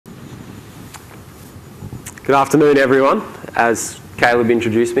Good afternoon, everyone. As Caleb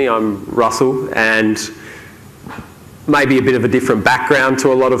introduced me, I'm Russell, and maybe a bit of a different background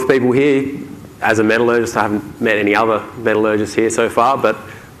to a lot of people here. As a metallurgist, I haven't met any other metallurgists here so far, but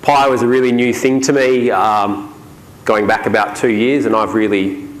Pi was a really new thing to me going back about 2 years, and I've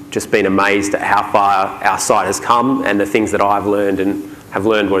really just been amazed at how far our site has come and the things that I've learned and have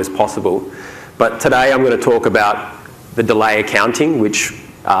learned what is possible. But today I'm going to talk about the delay accounting, which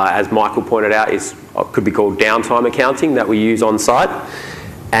as Michael pointed out, could be called downtime accounting that we use on site.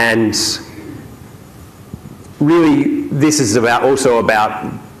 And really, this is also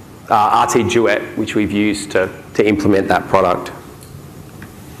about RtDuet, which we've used to implement that product.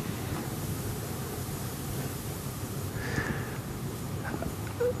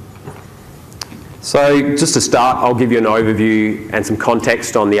 So just to start, I'll give you an overview and some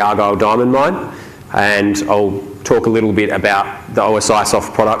context on the Argyle Diamond Mine, and I'll talk a little bit about the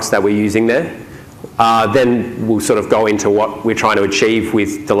OSIsoft products that we're using there. Then we'll sort of go into what we're trying to achieve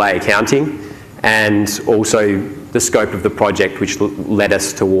with delay accounting and also the scope of the project which led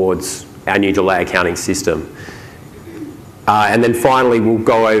us towards our new delay accounting system. And then finally we'll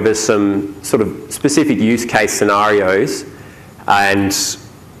go over some sort of specific use case scenarios and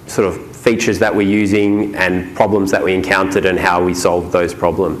sort of features that we're using and problems that we encountered and how we solved those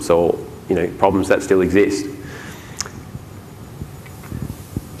problems, or problems that still exist.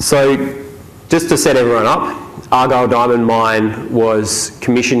 So just to set everyone up, Argyle Diamond Mine was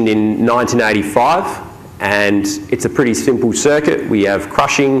commissioned in 1985, and it's a pretty simple circuit. We have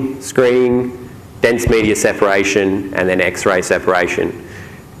crushing, screening, dense media separation, and then X-ray separation.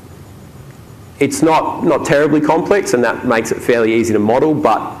 It's not terribly complex, and that makes it fairly easy to model,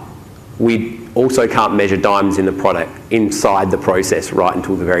 but we also can't measure diamonds in the product inside the process right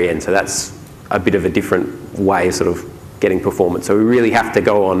until the very end. So that's a bit of a different way of sort of getting performance. So we really have to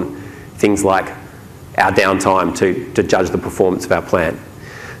go on things like our downtime to judge the performance of our plant.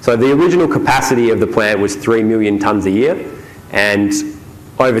 So the original capacity of the plant was 3 million tonnes a year, and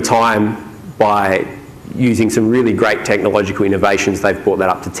over time, by using some really great technological innovations, they've brought that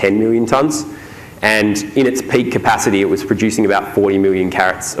up to 10 million tonnes. And in its peak capacity, it was producing about 40 million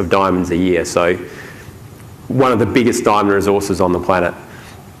carats of diamonds a year. So one of the biggest diamond resources on the planet.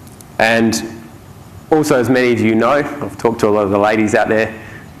 And also, as many of you know, I've talked to a lot of the ladies out there,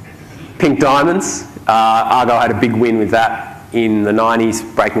 pink diamonds. Argyle had a big win with that in the 90s,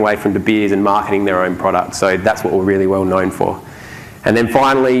 breaking away from De Beers and marketing their own products. So that's what we're really well known for. And then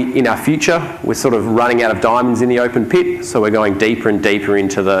finally, in our future, we're sort of running out of diamonds in the open pit, so we're going deeper and deeper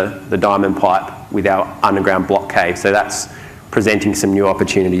into the diamond pipe with our underground block cave. So that's presenting some new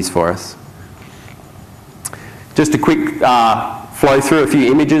opportunities for us. Just a quick flow through a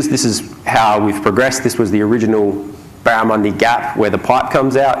few images. This is how we've progressed. This was the original Barramundi Gap where the pipe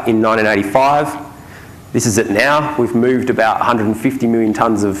comes out in 1985. This is it now. We've moved about 150 million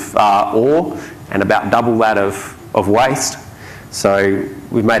tonnes of ore and about double that of waste. So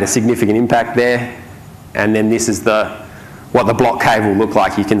we've made a significant impact there. And then this is what the block cave will look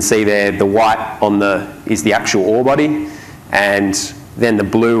like. You can see there the white is the actual ore body, and then the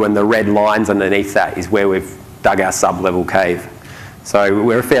blue and the red lines underneath that is where we've dug our sub-level cave. So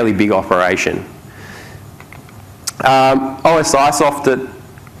we're a fairly big operation. OSIsoft at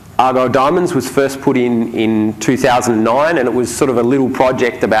Argyle Diamonds was first put in 2009, and it was sort of a little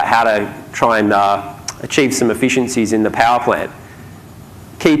project about how to try and achieve some efficiencies in the power plant.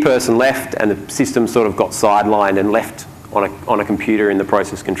 Key person left, and the system sort of got sidelined and left on a computer in the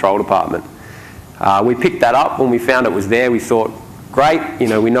process control department. We picked that up. When we found it was there, we thought, great,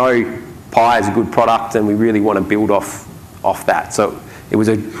 we know Pi is a good product and we really want to build off that. So it was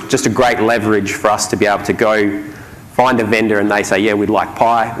just a great leverage for us to be able to go find a vendor and they say, yeah, we'd like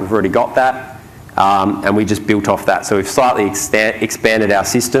Pi, we've already got that, and we just built off that. So we've slightly expanded our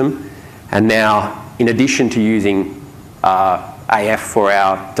system, and now, in addition to using AF for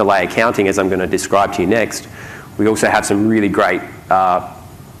our delay accounting, as I'm going to describe to you next, we also have some really great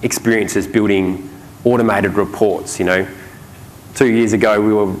experiences building automated reports. 2 years ago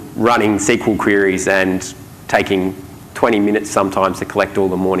we were running SQL queries and taking 20 minutes sometimes to collect all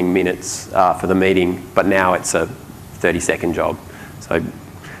the morning minutes for the meeting, but now it's a 30-second job. So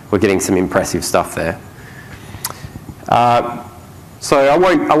we're getting some impressive stuff there. So I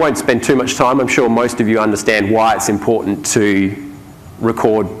won't spend too much time. I'm sure most of you understand why it's important to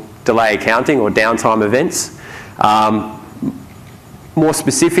record delay accounting or downtime events. More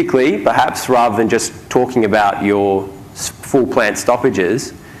specifically, perhaps, rather than just talking about your full plant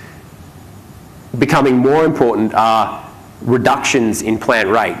stoppages, becoming more important are reductions in plant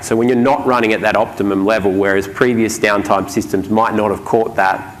rate. So when you're not running at that optimum level, whereas previous downtime systems might not have caught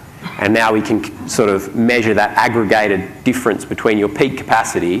that, and now we can sort of measure that aggregated difference between your peak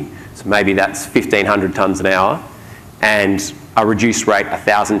capacity, so maybe that's 1,500 tonnes an hour, and a reduced rate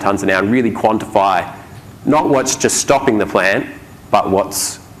 1,000 tonnes an hour, and really quantify not what's just stopping the plant, but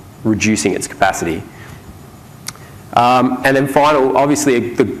what's reducing its capacity. And then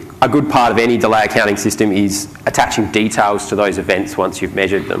obviously a good part of any delay accounting system is attaching details to those events once you've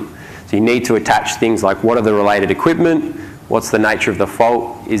measured them. So you need to attach things like what are the related equipment, what's the nature of the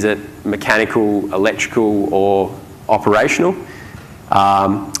fault, is it mechanical, electrical or operational,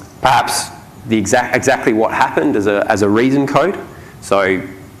 perhaps exactly what happened as a reason code. So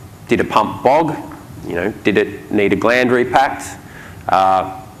did a pump bog, did it need a gland repacked,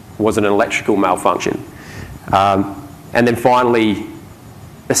 was it an electrical malfunction? And then finally,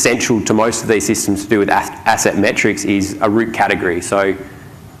 essential to most of these systems to do with asset metrics is a root category. So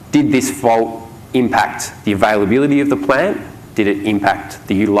did this fault impact the availability of the plant? Did it impact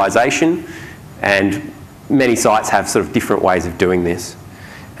the utilisation? And many sites have sort of different ways of doing this.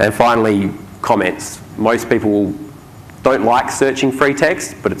 And finally, comments. Most people don't like searching free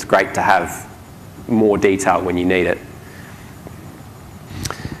text, but it's great to have more detail when you need it.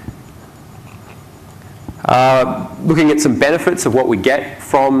 Looking at some benefits of what we get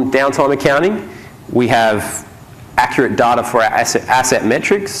from downtime accounting, we have accurate data for our asset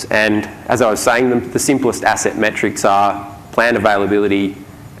metrics, and as I was saying, the simplest asset metrics are plant availability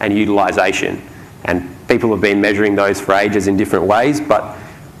and utilisation. And people have been measuring those for ages in different ways, but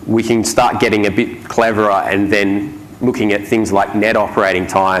we can start getting a bit cleverer and then looking at things like net operating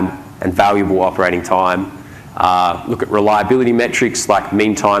time and valuable operating time. Look at reliability metrics like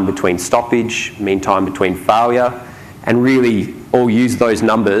mean time between stoppage, mean time between failure, and really all use those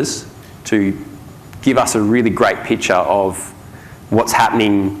numbers to give us a really great picture of what's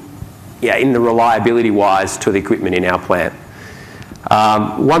happening in the reliability wise to the equipment in our plant.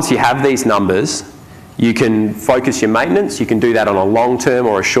 Once you have these numbers, you can focus your maintenance. You can do that on a long-term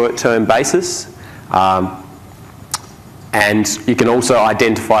or a short-term basis. And you can also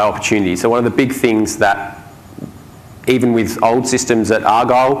identify opportunities. So one of the big things that, even with old systems at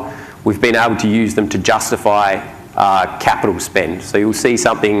Argyle, we've been able to use them to justify capital spend. So you'll see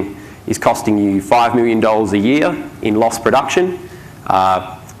something is costing you $5 million a year in lost production.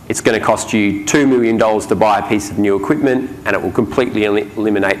 It's going to cost you $2 million to buy a piece of new equipment, and it will completely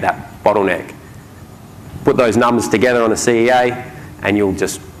eliminate that bottleneck. Put those numbers together on a CEA, and you'll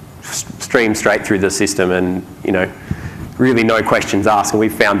just stream straight through the system, and really no questions asked. And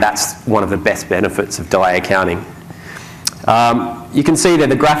we've found that's one of the best benefits of delay accounting. You can see that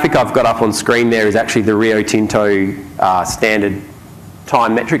the graphic I've got up on screen there is actually the Rio Tinto standard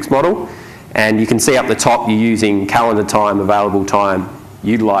time metrics model, and you can see up the top you're using calendar time, available time,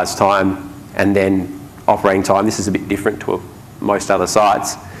 utilised time, and then operating time. This is a bit different to most other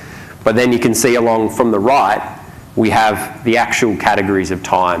sites. But then you can see along from the right, we have the actual categories of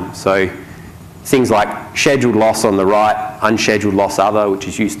time. So things like scheduled loss on the right, unscheduled loss other, which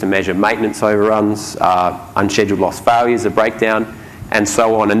is used to measure maintenance overruns, unscheduled loss failures, a breakdown, and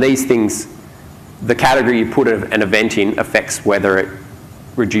so on. And these things, the category you put an event in affects whether it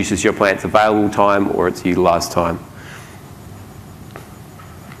reduces your plant's available time or its utilised time.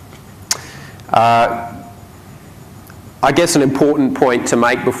 I guess an important point to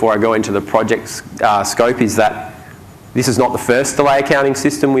make before I go into the project's scope is that this is not the first delay accounting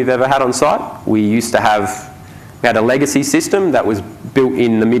system we've ever had on site. We had a legacy system that was built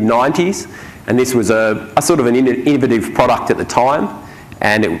in the mid-90s, and this was a sort of an innovative product at the time,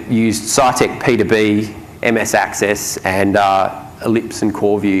 and it used Cytec P2B, MS Access, and Ellipse and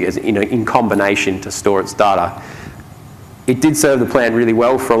CoreView as, in combination to store its data. It did serve the plant really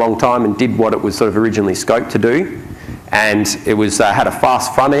well for a long time and did what it was sort of originally scoped to do. And it was had a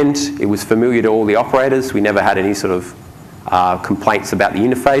fast front end. It was familiar to all the operators. We never had any sort of complaints about the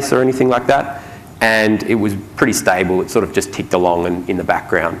interface or anything like that. And it was pretty stable. It sort of just ticked along in the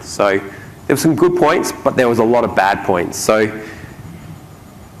background. So there were some good points, but there was a lot of bad points. So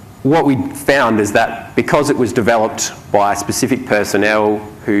what we found is that because it was developed by specific personnel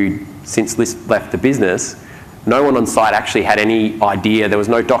who since left the business, no one on site actually had any idea. There was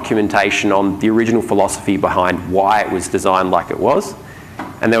no documentation on the original philosophy behind why it was designed like it was.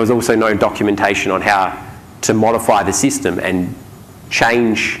 And there was also no documentation on how to modify the system and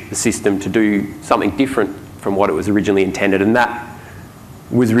change the system to do something different from what it was originally intended. And that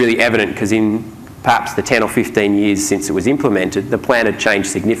was really evident because in perhaps the 10 or 15 years since it was implemented, the plan had changed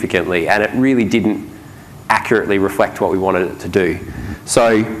significantly and it really didn't accurately reflect what we wanted it to do.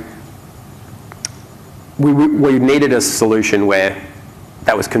 So we needed a solution where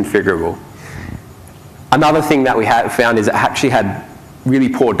that was configurable. Another thing that we found is it actually had really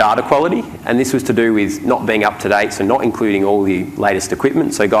poor data quality, and this was to do with not being up to date, so not including all the latest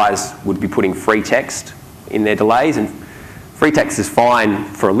equipment. So guys would be putting free text in their delays, and free text is fine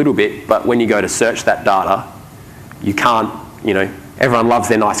for a little bit, but when you go to search that data, you can't, everyone loves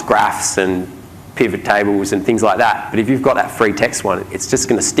their nice graphs and pivot tables and things like that, but if you've got that free text one, it's just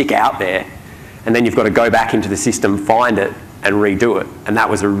going to stick out there, and then you've got to go back into the system, find it, and redo it. And that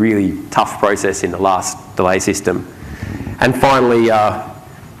was a really tough process in the last delay system. And finally,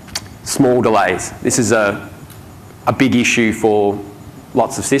 small delays. This is a big issue for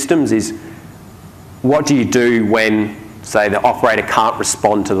lots of systems, is what do you do when, say, the operator can't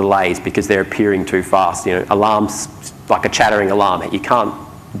respond to the delays because they're appearing too fast? Alarms, like a chattering alarm, you can't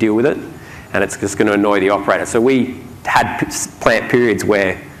deal with it, and it's just going to annoy the operator. So we had plant periods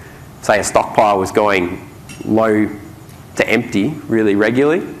where, say, a stockpile was going low to empty really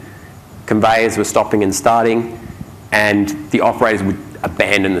regularly, conveyors were stopping and starting, and the operators would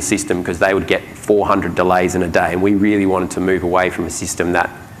abandon the system because they would get 400 delays in a day, and we really wanted to move away from a system that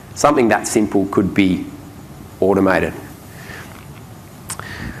something that simple could be automated.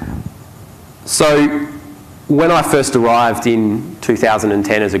 So when I first arrived in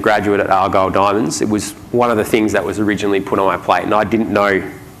 2010 as a graduate at Argyle Diamonds, it was one of the things that was originally put on my plate, and I didn't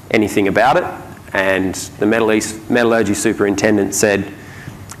know anything about it, and the metallurgy superintendent said,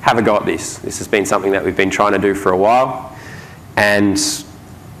 have a go at this. This has been something that we've been trying to do for a while,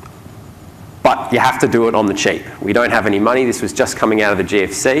 but you have to do it on the cheap. We don't have any money. This was just coming out of the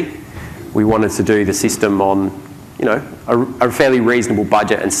GFC. We wanted to do the system on a fairly reasonable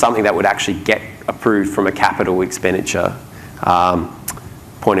budget and something that would actually get approved from a capital expenditure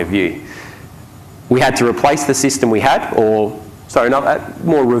point of view. We had to replace the system we had,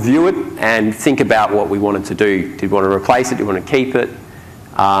 more review it and think about what we wanted to do. Did we want to replace it? Did we want to keep it?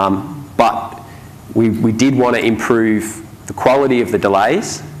 But we did want to improve the quality of the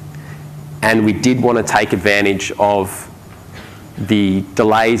delays, and we did want to take advantage of the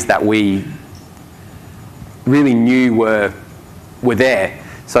delays that we really knew were there.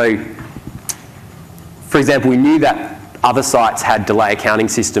 So, for example, we knew that other sites had delay accounting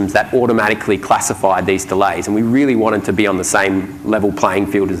systems that automatically classified these delays, and we really wanted to be on the same level playing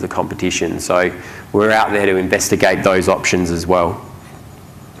field as the competition. So we're out there to investigate those options as well.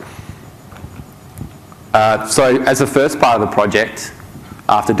 So as the first part of the project,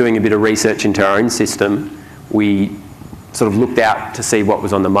 after doing a bit of research into our own system, we sort of looked out to see what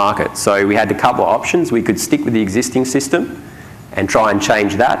was on the market. So we had a couple of options. We could stick with the existing system and try and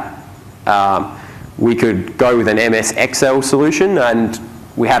change that. We could go with an MS Excel solution, and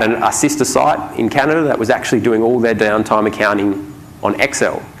we had a sister site in Canada that was actually doing all their downtime accounting on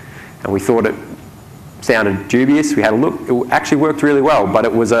Excel. And we thought it sounded dubious. We had a look. It actually worked really well, but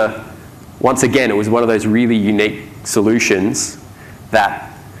it was once again, it was one of those really unique solutions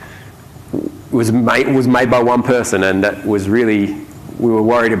that was made by one person, and that was really, we were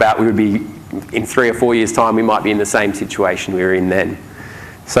worried about we would be, in 3 or 4 years' time, we might be in the same situation we were in then.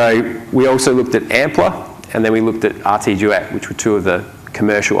 So we also looked at Ampler, and then we looked at RtDuet, which were two of the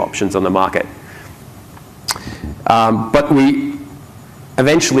commercial options on the market. But we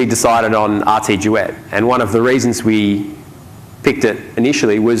eventually decided on RtDuet, and one of the reasons we picked it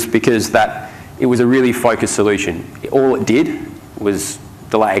initially was because that it was a really focused solution. All it did was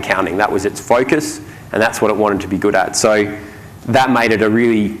delay accounting. That was its focus, and that's what it wanted to be good at. So that made it a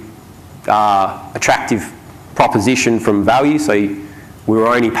really attractive proposition from value. So we were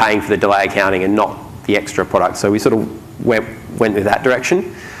only paying for the delay accounting and not the extra product. So we sort of went with that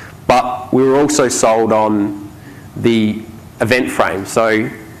direction. But we were also sold on the event frame.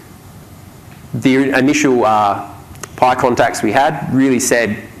 So the initial Pi contacts we had really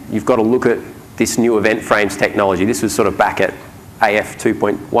said, you've got to look at this new event frames technology. This was sort of back at AF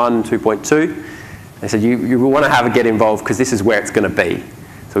 2.1, 2.2. They said, you want to get involved because this is where it's going to be.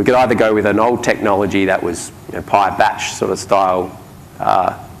 So we could either go with an old technology that was Pi batch sort of style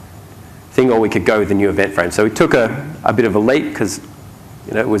thing, or we could go with the new event frame. So we took a bit of a leap because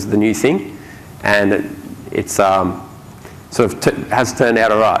it was the new thing, and it's sort of has turned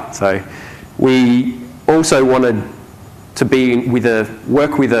out all right. So we also wanted to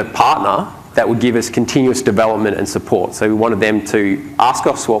work with a partner that would give us continuous development and support. So we wanted them to ask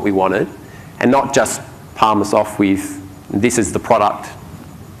us what we wanted and not just palm us off with, this is the product,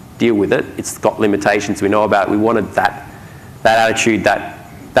 deal with it. It's got limitations we know about. We wanted that attitude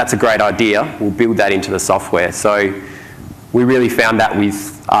that that's a great idea, we'll build that into the software. So we really found that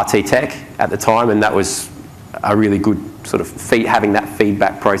with RT Tech at the time, and that was a really good sort of having that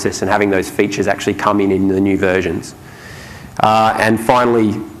feedback process and having those features actually come in the new versions. And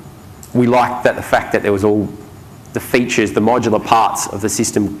finally, we liked the fact that there was all the features, the modular parts of the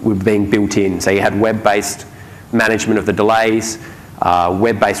system were being built in. So you had web-based management of the delays,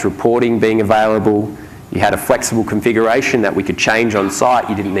 web-based reporting being available. You had a flexible configuration that we could change on site.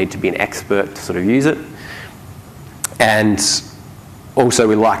 You didn't need to be an expert to sort of use it. And also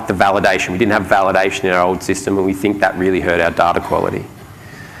we liked the validation. We didn't have validation in our old system, and we think that really hurt our data quality.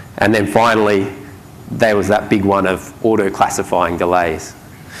 And then finally, there was that big one of auto-classifying delays.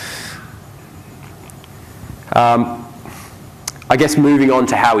 I guess moving on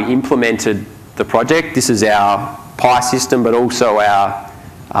to how we implemented the project, this is our Pi system, but also our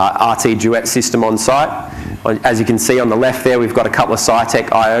RtDuet system on site. As you can see on the left there, we've got a couple of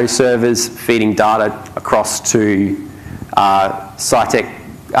Cytec I/O servers feeding data across to our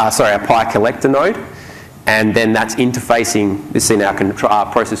Pi collector node, and then that's interfacing, this is in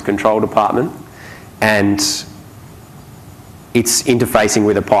our process control department, and it's interfacing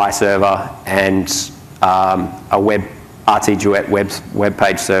with a Pi server and a RtDuet web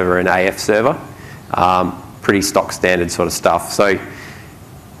page server and AF server. Pretty stock standard sort of stuff. So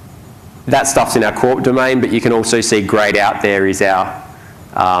that stuff's in our corp domain, but you can also see grayed out there is our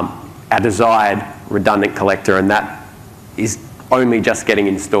desired redundant collector, and that is only just getting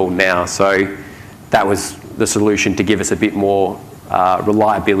installed now. So that was the solution to give us a bit more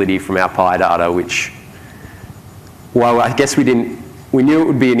reliability from our Pi data, which, well, I guess we knew it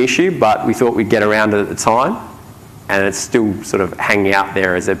would be an issue, but we thought we'd get around it at the time, and it's still sort of hanging out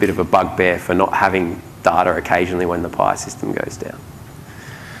there as a bit of a bugbear for not having data occasionally when the Pi system goes down.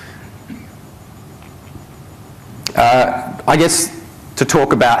 I guess to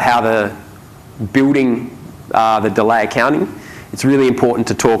talk about how the building the delay accounting, it's really important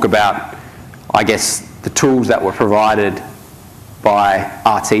to talk about, I guess, the tools that were provided by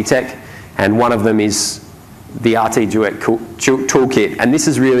RtTech, and one of them is the RtDuet toolkit, and this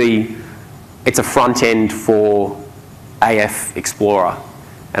is really, it's a front end for AF Explorer,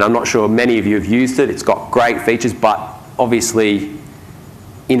 and I'm not sure many of you have used it. It's got great features, but obviously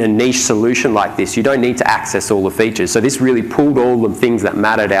in a niche solution like this, you don't need to access all the features. So this really pulled all the things that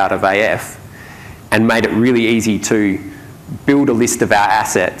mattered out of AF and made it really easy to build a list of our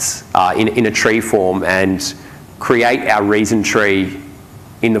assets in a tree form and create our reason tree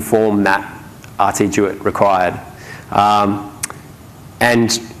in the form that RtDuet required.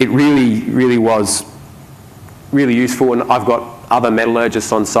 And it really was really useful, and I've got other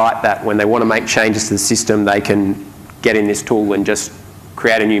metallurgists on site that when they want to make changes to the system, they can get in this tool and just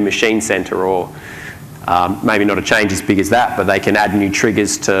create a new machine center, or maybe not a change as big as that, but they can add new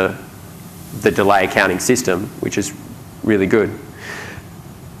triggers to the delay accounting system, which is really good.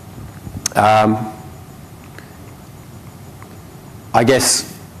 I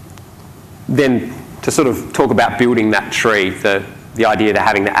guess then to sort of talk about building that tree, the idea of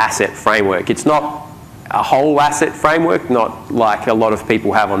having the asset framework. It's not a whole asset framework, not like a lot of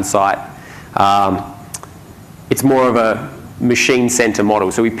people have on site. It's more of a machine center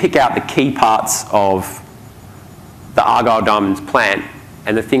model. So we pick out the key parts of the Argyle Diamond plant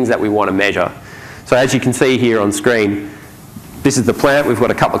and the things that we want to measure. So as you can see here on screen, this is the plant. We've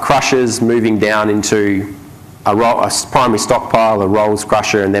got a couple of crushers moving down into a primary stockpile, a rolls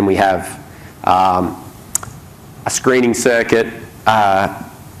crusher, and then we have a screening circuit,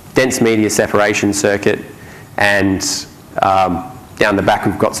 dense media separation circuit, and down the back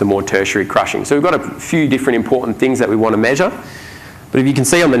we've got some more tertiary crushing. So we've got a few different important things that we want to measure. But if you can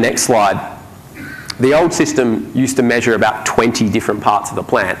see on the next slide, the old system used to measure about 20 different parts of the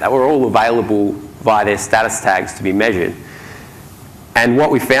plant that were all available via their status tags to be measured. And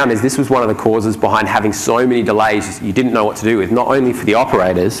what we found is this was one of the causes behind having so many delays you didn't know what to do with, not only for the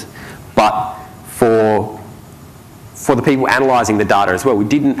operators, but for the people analysing the data as well. We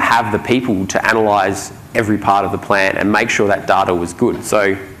didn't have the people to analyse every part of the plant and make sure that data was good.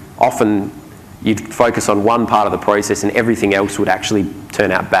 So often you'd focus on one part of the process and everything else would actually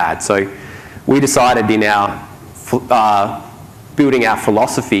turn out bad. So we decided in our building our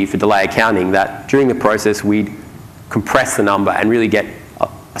philosophy for delay accounting that during the process we'd compress the number and really get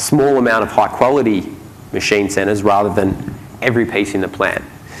a small amount of high quality machine centres rather than every piece in the plant.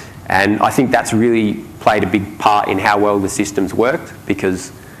 And I think that's really played a big part in how well the system's worked,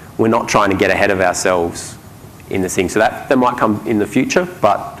 because we're not trying to get ahead of ourselves in the thing. So that might come in the future,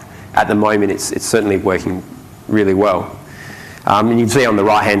 but at the moment it's certainly working really well. And you can see on the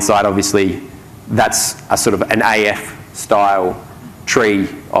right hand side, obviously, that's a sort of an AF style tree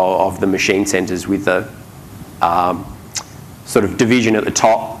of the machine centres with the sort of division at the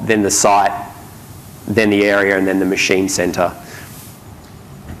top, then the site, then the area, and then the machine centre.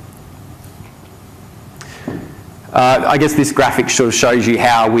 I guess this graphic sort of shows you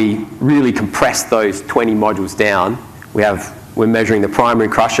how we really compress those 20 modules down. We're measuring the primary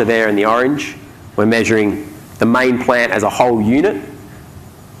crusher there in the orange. We're measuring the main plant as a whole unit,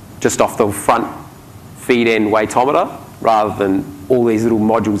 just off the front feed end weightometer, rather than all these little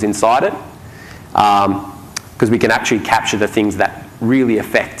modules inside it, because we can actually capture the things that really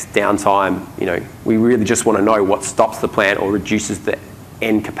affect downtime. You know, we really just want to know what stops the plant or reduces the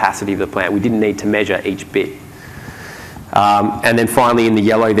end capacity of the plant. We didn't need to measure each bit. And then finally in the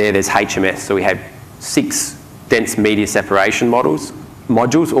yellow there's HMS. So we had 6 dense media separation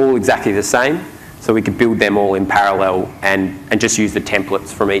modules, all exactly the same. So we could build them all in parallel and just use the templates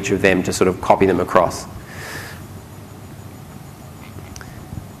from each of them to sort of copy them across.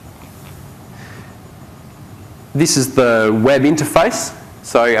 This is the web interface.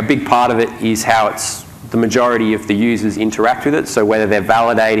 So a big part of it is how the majority of the users interact with it. So whether they're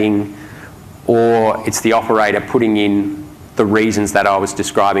validating or it's the operator putting in the reasons that I was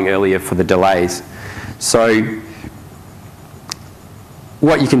describing earlier for the delays. So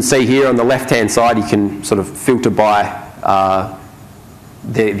what you can see here on the left-hand side, you can sort of filter by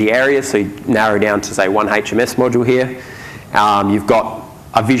the area. So you narrow down to say 1 HMS module here. You've got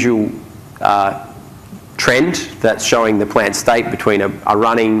a visual trend that's showing the plant state between a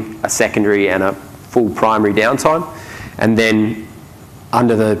running, a secondary and a full primary downtime. And then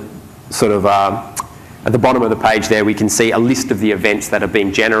under the sort of, at the bottom of the page there, we can see a list of the events that are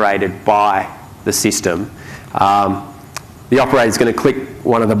being generated by the system. The operator is going to click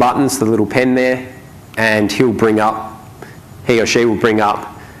one of the buttons, the little pen there, and he or she will bring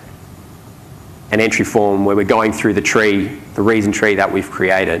up an entry form where we're going through the tree, the reason tree that we've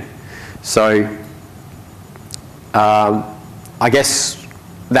created. So I guess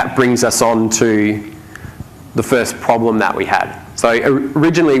that brings us on to the first problem that we had. So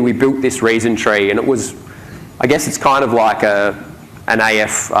originally we built this reason tree, and it was, I guess it's kind of like an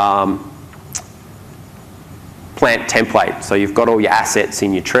AF plant template. So you've got all your assets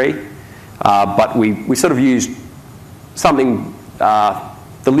in your tree, but we sort of used something, the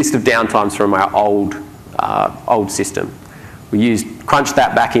list of downtimes from our old system. We crunched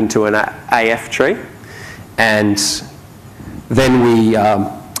that back into an AF tree, and then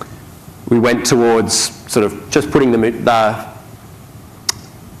we went towards sort of just putting the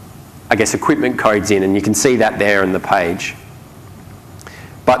I guess, equipment codes in, and you can see that there in the page.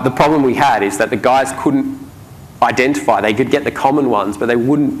 But the problem we had is that the guys couldn't identify. They could get the common ones, but they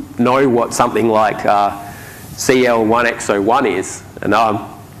wouldn't know what something like CL1X01 is. And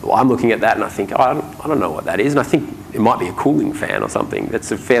I'm looking at that and I think, I don't know what that is, and I think it might be a cooling fan or something.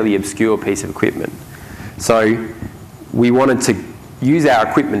 That's a fairly obscure piece of equipment. So we wanted to use our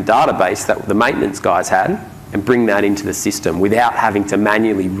equipment database that the maintenance guys had and bring that into the system without having to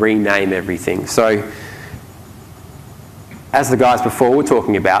manually rename everything. So as the guys before were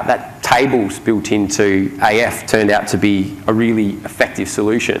talking about, that tables built into AF turned out to be a really effective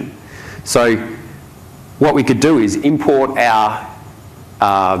solution. So what we could do is import our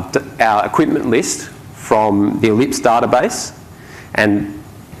equipment list from the Ellipse database, and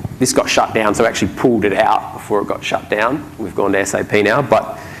this got shut down, so we actually pulled it out before it got shut down. We've gone to SAP now,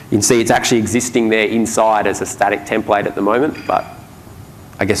 but you can see it's actually existing there inside as a static template at the moment, but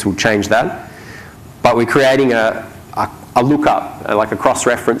I guess we'll change that. But we're creating a lookup, like a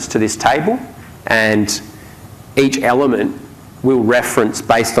cross-reference to this table, and each element will reference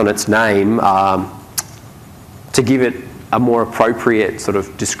based on its name to give it a more appropriate sort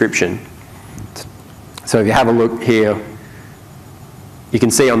of description. So if you have a look here, you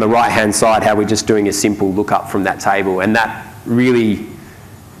can see on the right-hand side how we're just doing a simple lookup from that table, and that really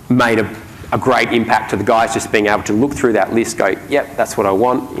made a great impact to the guys, just being able to look through that list, go, yep, that's what I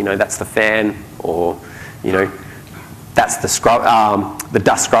want, you know, that's the fan, or, you know, that's the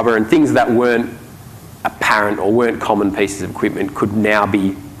dust scrubber, and things that weren't apparent or weren't common pieces of equipment could now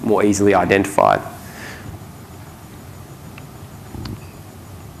be more easily identified.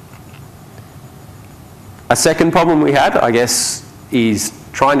 A second problem we had, I guess, is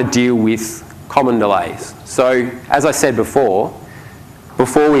trying to deal with common delays. So, as I said before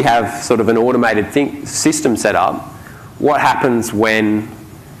we have sort of an automated system set up, what happens when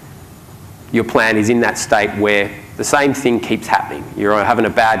your plant is in that state where the same thing keeps happening? You're having a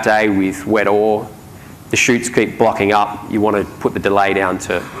bad day with wet ore, the chutes keep blocking up, you want to put the delay down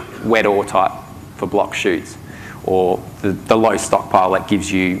to wet ore type for block chutes, or the low stockpile that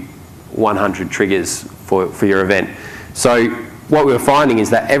gives you 100 triggers for your event. So what we were finding is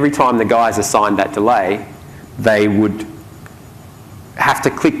that every time the guys assigned that delay, they would have to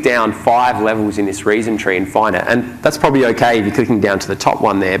click down 5 levels in this reason tree and find it. And that's probably okay if you're clicking down to the top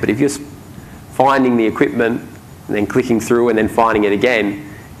one there, but if you're finding the equipment, and then clicking through and then finding it again,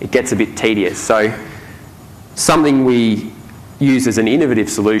 it gets a bit tedious. So something we used as an innovative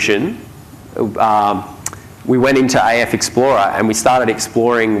solution, we went into AF Explorer and we started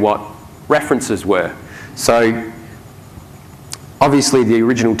exploring what references were. So obviously the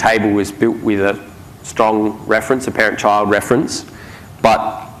original table was built with a strong reference, a parent-child reference,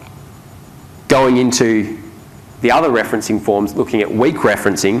 but going into the other referencing forms, looking at weak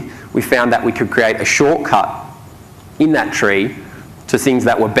referencing, we found that we could create a shortcut in that tree to things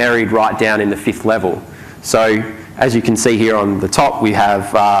that were buried right down in the 5th level. So as you can see here on the top, we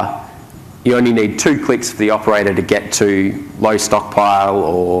have, you only need 2 clicks for the operator to get to low stockpile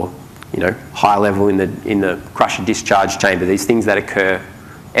or high level in the crusher discharge chamber, these things that occur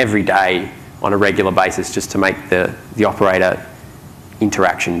every day on a regular basis just to make the operator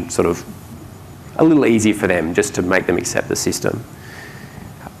interaction sort of a little easier for them, just to make them accept the system.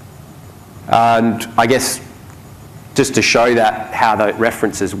 And I guess just to show that how the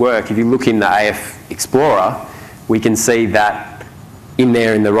references work, if you look in the AF Explorer, we can see that in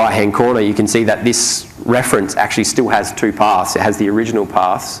there in the right-hand corner, you can see that this reference actually still has 2 paths. It has the original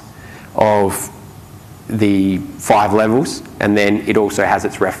paths of the 5 levels, and then it also has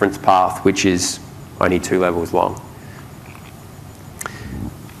its reference path, which is only 2 levels long.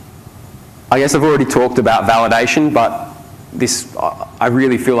 I guess I've already talked about validation, but this, I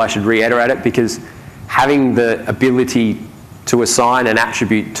really feel I should reiterate it, because having the ability to assign an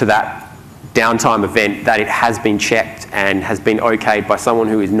attribute to that downtime event that it has been checked and has been okayed by someone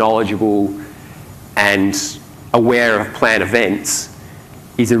who is knowledgeable and aware of planned events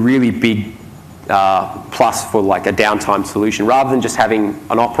is a really big plus for like a downtime solution. Rather than just having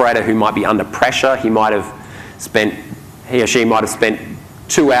an operator who might be under pressure, he or she might have spent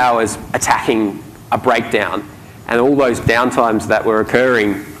 2 hours attacking a breakdown, and all those downtimes that were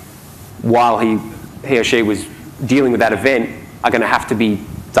occurring while he or she was dealing with that event are going to have to be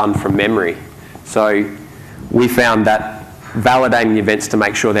done from memory. So we found that validating the events to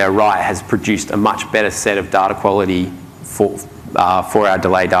make sure they're right has produced a much better set of data quality for our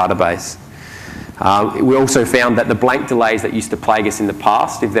delay database. We also found that the blank delays that used to plague us in the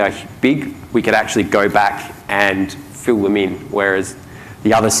past, if they're big, we could actually go back and fill them in, whereas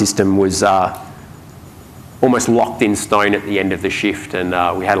the other system was almost locked in stone at the end of the shift, and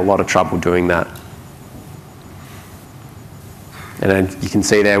we had a lot of trouble doing that. And then you can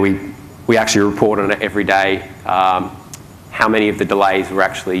see there we actually report on it every day, how many of the delays were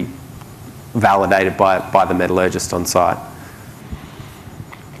actually validated by the metallurgist on site.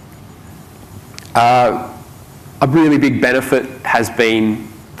 A really big benefit has been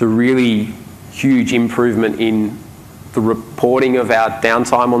the really huge improvement in the reporting of our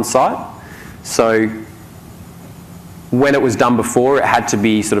downtime on site. So when it was done before, it had to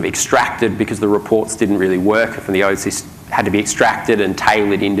be sort of extracted because the reports didn't really work from the OSIsoft, had to be extracted and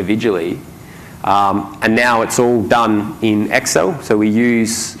tailored individually. And now it's all done in Excel. So we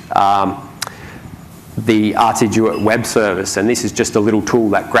use the RtDuet web service, and this is just a little tool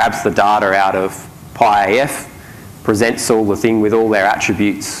that grabs the data out of PyAF, presents all the thing with all their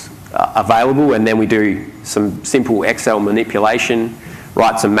attributes available, and then we do some simple Excel manipulation,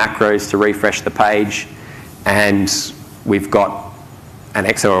 write some macros to refresh the page, and we've got an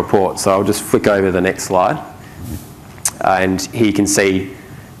Excel report. So I'll just flick over the next slide, and here you can see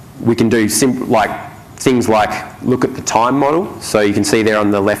we can do things like look at the time model. So you can see there on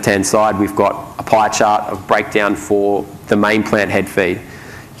the left-hand side we've got a pie chart of breakdown for the main plant head feed.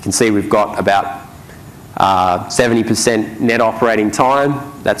 You can see we've got about 70% net operating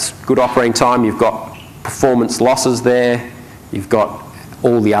time. That's good operating time. You've got performance losses there. You've got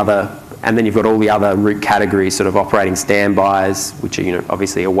all the other, and then you've got all the other root categories, sort of operating standbys, which are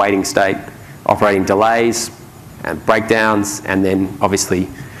obviously a waiting state, operating delays and breakdowns, and then obviously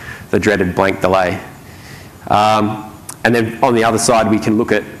the dreaded blank delay. And then on the other side, we can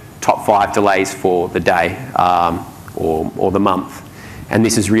look at top 5 delays for the day or the month. And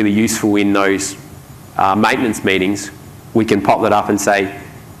this is really useful in those maintenance meetings. We can pop that up and say,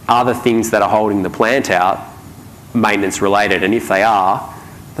 are the things that are holding the plant out maintenance related? And if they are,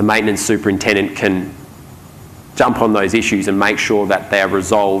 the maintenance superintendent can jump on those issues and make sure that they are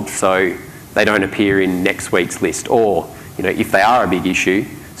resolved so they don't appear in next week's list. Or, if they are a big issue,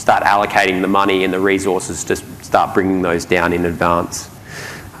 start allocating the money and the resources to start bringing those down in advance.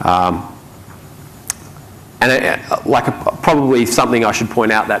 Probably something I should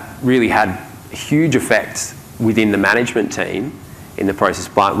point out that really had a huge effect within the management team in the process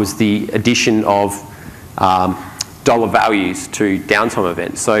plant was the addition of dollar values to downtime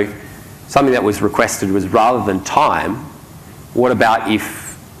events. So something that was requested was, rather than time, what about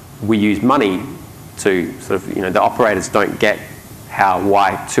if we use money to sort of, the operators don't get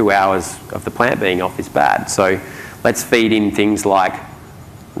why 2 hours of the plant being off is bad. So let's feed in things like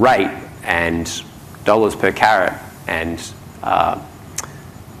rate and dollars per carat and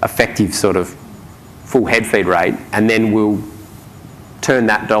effective sort of full head feed rate, and then we'll turn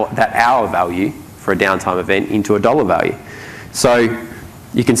that hour value for a downtime event into a dollar value. So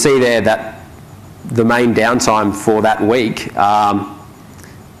you can see there that the main downtime for that week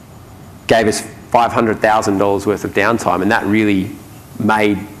gave us $500,000 worth of downtime, and that really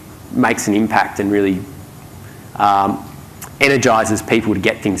makes an impact and really energises people to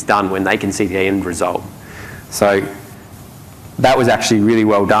get things done when they can see the end result. So that was actually really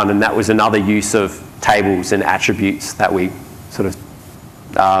well done, and that was another use of tables and attributes that we sort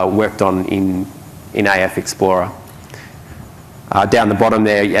of worked on in AF Explorer. Down the bottom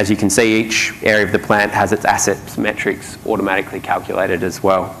there, as you can see, each area of the plant has its assets metrics automatically calculated as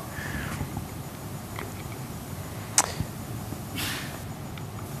well.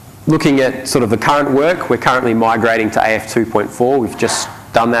 Looking at sort of the current work, we're currently migrating to AF 2.4. We've just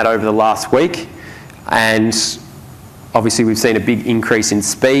done that over the last week, and obviously we've seen a big increase in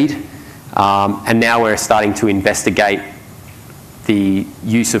speed, and now we're starting to investigate the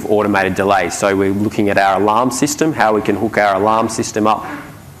use of automated delays. So we're looking at our alarm system, how we can hook our alarm system up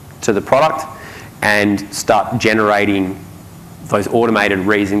to the product and start generating those automated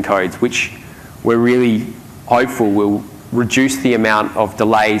reason codes, which we're really hopeful will reduce the amount of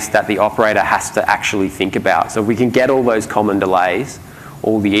delays that the operator has to actually think about. So if we can get all those common delays,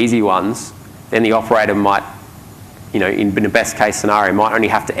 all the easy ones, then the operator might, in the best case scenario, might only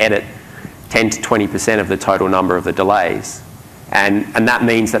have to edit 10 to 20% of the total number of the delays. And that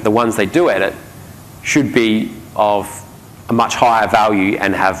means that the ones they do edit should be of a much higher value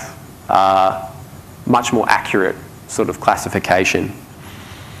and have much more accurate sort of classification.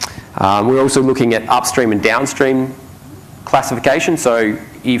 We're also looking at upstream and downstream classification. So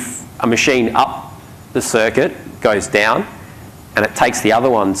if a machine up the circuit goes down and it takes the other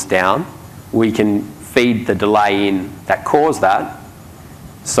ones down, we can feed the delay in that caused that,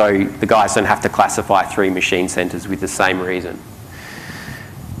 so the guys don't have to classify 3 machine centres with the same reason.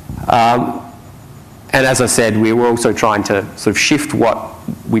 And as I said, we were also trying to sort of shift what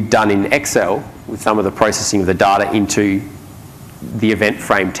we'd done in Excel with some of the processing of the data into the event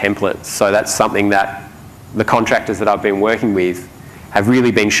frame templates. So that's something that the contractors that I've been working with have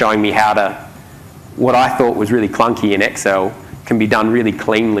really been showing me how to, what I thought was really clunky in Excel can be done really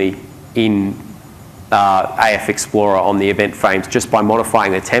cleanly in AF Explorer on the event frames just by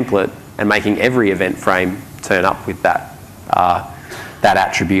modifying the template and making every event frame turn up with that, that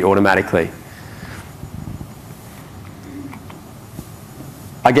attribute automatically.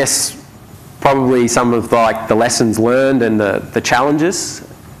 I guess probably some of the lessons learned and the challenges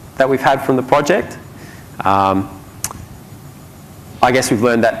that we've had from the project. I guess we've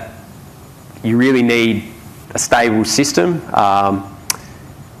learned that you really need a stable system. One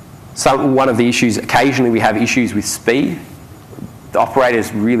of the issues, occasionally we have issues with speed. The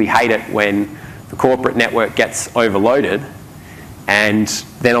operators really hate it when the corporate network gets overloaded and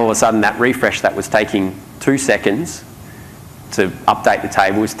then all of a sudden that refresh that was taking 2 seconds to update the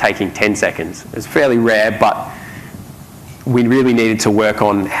table is taking 10 seconds. It's fairly rare, but we really needed to work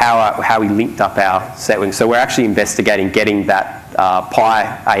on how we linked up our settings. So we're actually investigating getting that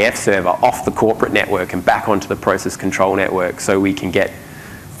Pi AF server off the corporate network and back onto the process control network so we can get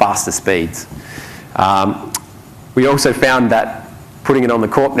faster speeds. We also found that putting it on the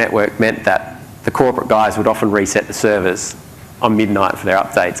corp network meant that the corporate guys would often reset the servers on midnight for their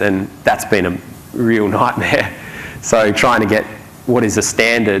updates, and that's been a real nightmare. So trying to get what is a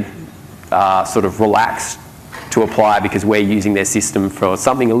standard sort of relaxed to apply because we're using their system for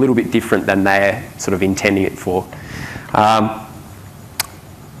something a little bit different than they're sort of intending it for.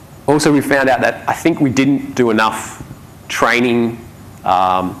 Also, we found out that I think we didn't do enough training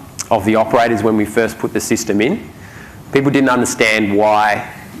of the operators when we first put the system in. People didn't understand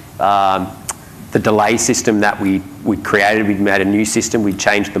why the delay system that we created, we made a new system, we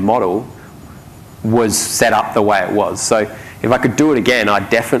changed the model, was set up the way it was. So if I could do it again, I'd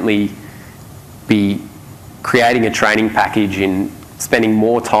definitely be creating a training package and spending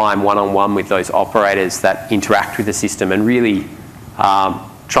more time one-on-one with those operators that interact with the system and really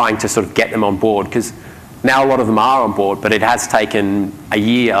trying to sort of get them on board, because now a lot of them are on board, but it has taken a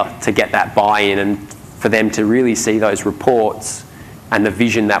year to get that buy-in and for them to really see those reports and the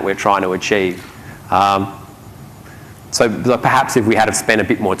vision that we're trying to achieve. So perhaps if we had spent a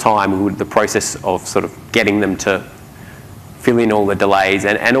bit more time, the process of sort of getting them to fill in all the delays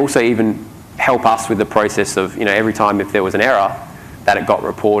and also even help us with the process of, every time if there was an error, that it got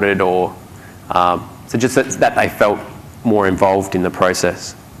reported or So just that they felt more involved in the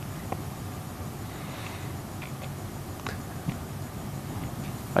process.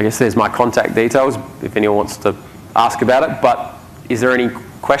 I guess there's my contact details if anyone wants to ask about it, but is there any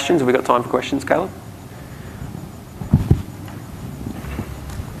questions? Have we got time for questions, Caleb?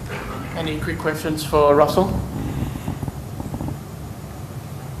 Any quick questions for Russell?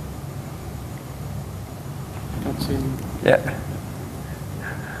 That's him. Yeah.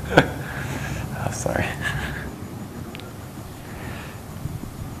 Oh, sorry.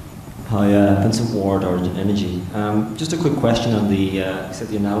 Hi, Vincent Ward, Origin Energy. Just a quick question on the, you said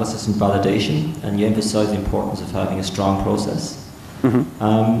the analysis and validation, and you emphasised the importance of having a strong process.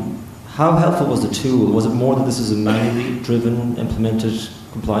 Mm-hmm. How helpful was the tool? Was it more that this is a manually driven, implemented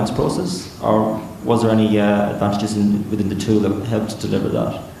compliance process, or was there any advantages within the tool that helped deliver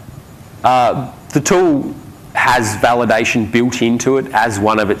that? The tool has validation built into it as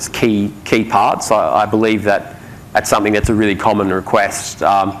one of its key parts. I believe that that's something that's a really common request.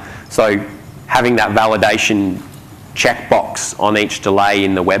 So having that validation checkbox on each delay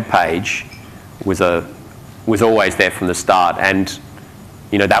in the web page was always there from the start, and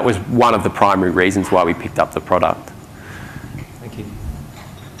you know that was one of the primary reasons why we picked up the product. Thank you.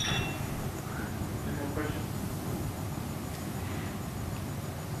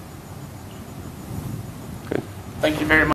 Thank you very much.